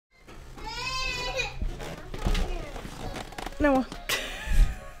No.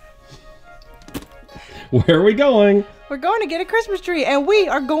 Where are we going? We're going to get a Christmas tree, and we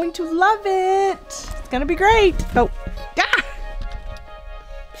are going to love it. It's gonna be great. Oh, ah!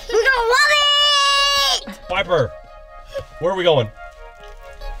 We're gonna love it. Piper, where are we going?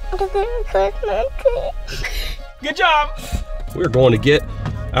 Good job. We're going to get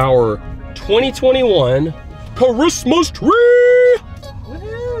our 2021 Christmas tree.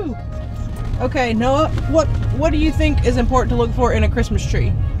 Woohoo! Okay, Noah, what do you think is important to look for in a Christmas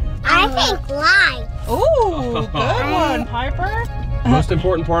tree? I think lights. Ooh, good one, Piper. Most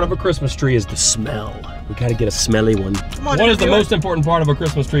important part of a Christmas tree is the smell. We gotta get a smelly one. Come on, what is the most important part of a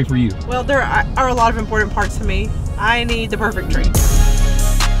Christmas tree for you? Well, there are a lot of important parts to me. I need the perfect tree.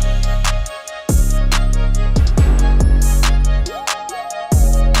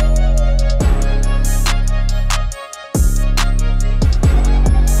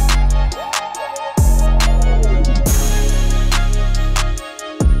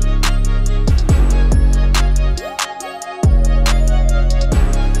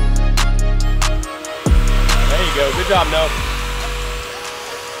 Good job, No.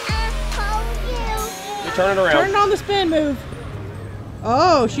 You turn it around. Turn it on the spin move.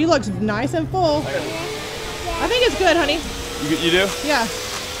 Oh, she looks nice and full. I think it's good, honey. You do? Yeah.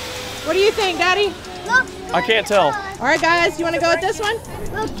 What do you think, Daddy? I can't tell. All right, guys, you want to go with this one?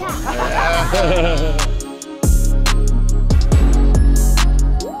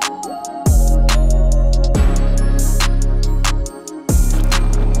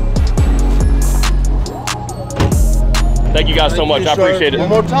 Thank you guys so much. I appreciate it. One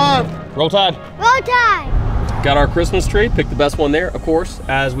more time. Roll Tide. Roll Tide. Got our Christmas tree. Pick the best one there, of course,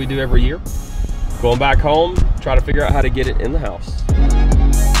 as we do every year. Going back home, try to figure out how to get it in the house.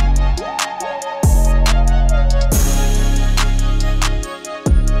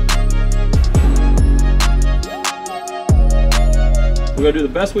 We're gonna do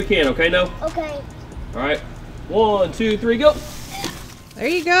the best we can, okay, No? Okay. All right. 1, 2, 3, go. There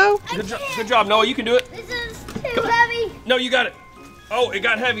you go. Good job, Noah. You can do it. This is too heavy. No, you got it. Oh, it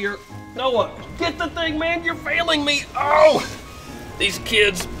got heavier. Noah, get the thing, man. You're failing me. Oh, these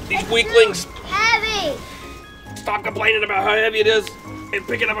kids, these weaklings. Heavy. Stop complaining about how heavy it is and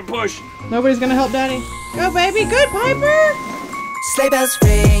pick it up and push. Nobody's gonna help Daddy. Go, baby. Good, Piper. Sleigh bells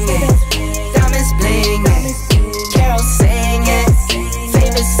ringing, diamonds blinging, carols singing,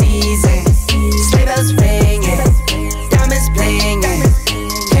 favorite season. Sleigh bells ringing, diamonds blinging,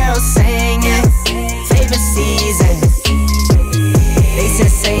 carols singing, favorite season. They said,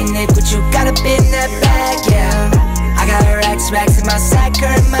 say Nick, what you got up in that bag, yeah. I got racks in my sack or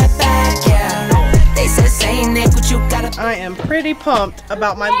in my bag, yeah. They said, say Nick, what you got up. I am pretty pumped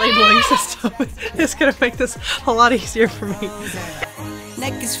about my labeling system. It's gonna make this a lot easier for me.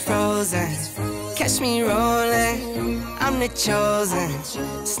 Neck is frozen, catch me rolling, I'm the chosen.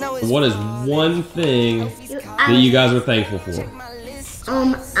 What is one thing that you guys are thankful for?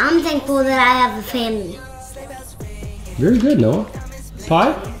 I'm thankful that I have a family. Very good, Noah.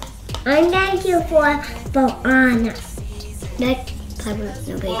 Pie? I'm thankful for Anna. Nick, Piper,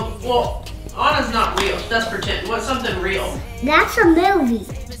 no baby. Well, Anna's not real. That's pretend. What's something real? That's a movie.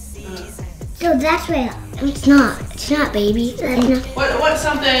 So that's real. It's not. It's not, baby. That's not. What's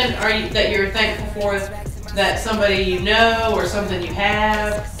something that you're thankful for that somebody you know or something you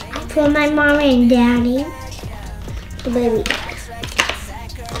have? For my mom and daddy. The baby.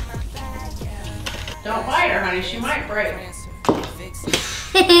 Don't bite her, honey. She might break.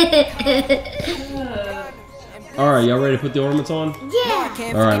 All right, y'all ready to put the ornaments on? Yeah.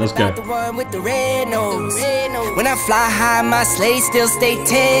 All right, let's go. The one with the red nose. When I fly high, my sleigh still stay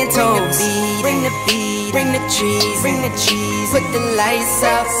 10 toes. Bring the beat, bring the trees, bring the cheese. Put the lights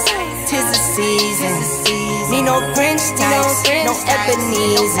up, 'tis the season. Need no Grinch types, no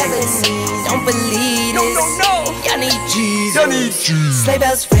Ebenezer. Don't believe this, y'all need Jesus. Sleigh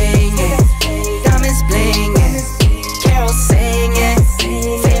bells ringing, diamonds blinging, carols singing.